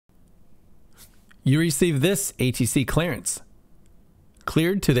You receive this ATC clearance.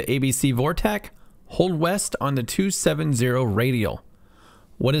 Cleared to the ABC VORTAC, hold west on the 270 radial.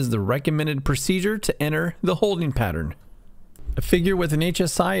 What is the recommended procedure to enter the holding pattern? A figure with an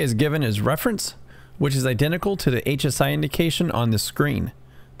HSI is given as reference, which is identical to the HSI indication on the screen.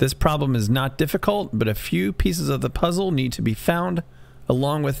 This problem is not difficult, but a few pieces of the puzzle need to be found,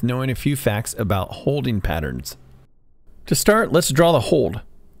 along with knowing a few facts about holding patterns. To start, let's draw the hold.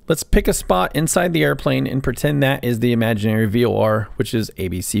 Let's pick a spot inside the airplane and pretend that is the imaginary VOR, which is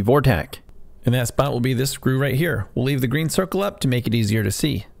ABC VORTAC. And that spot will be this screw right here. We'll leave the green circle up to make it easier to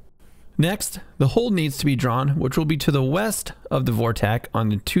see. Next, the hold needs to be drawn, which will be to the west of the VORTAC on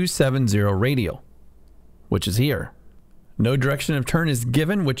the 270 radial, which is here. No direction of turn is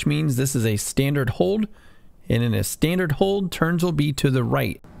given, which means this is a standard hold, and in a standard hold, turns will be to the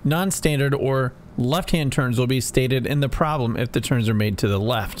right. Non-standard or left-hand turns will be stated in the problem if the turns are made to the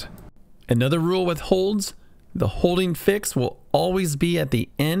left. Another rule with holds, the holding fix will always be at the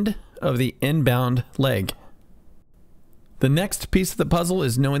end of the inbound leg. The next piece of the puzzle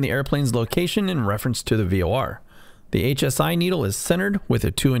is knowing the airplane's location in reference to the VOR. The HSI needle is centered with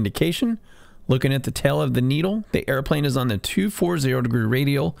a 2 indication. Looking at the tail of the needle, the airplane is on the 240 degree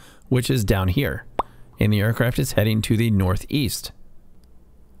radial, which is down here, and the aircraft is heading to the northeast.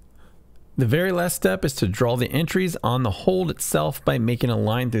 The very last step is to draw the entries on the hold itself by making a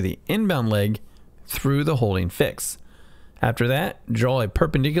line through the inbound leg through the holding fix. After that, draw a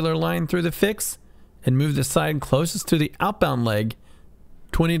perpendicular line through the fix and move the side closest to the outbound leg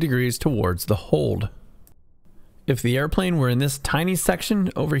 20 degrees towards the hold. If the airplane were in this tiny section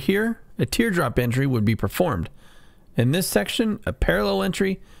over here, a teardrop entry would be performed. In this section, a parallel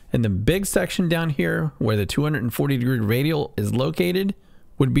entry, and the big section down here where the 240 degree radial is located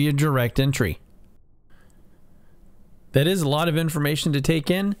would be a direct entry. That is a lot of information to take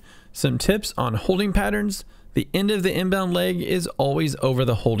in. Some tips on holding patterns. The end of the inbound leg is always over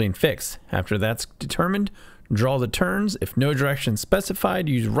the holding fix. After that's determined, draw the turns. If no direction specified,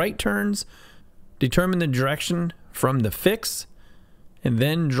 use right turns. Determine the direction from the fix, and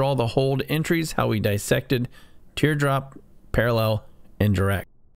then draw the hold entries how we dissected teardrop, parallel, and direct.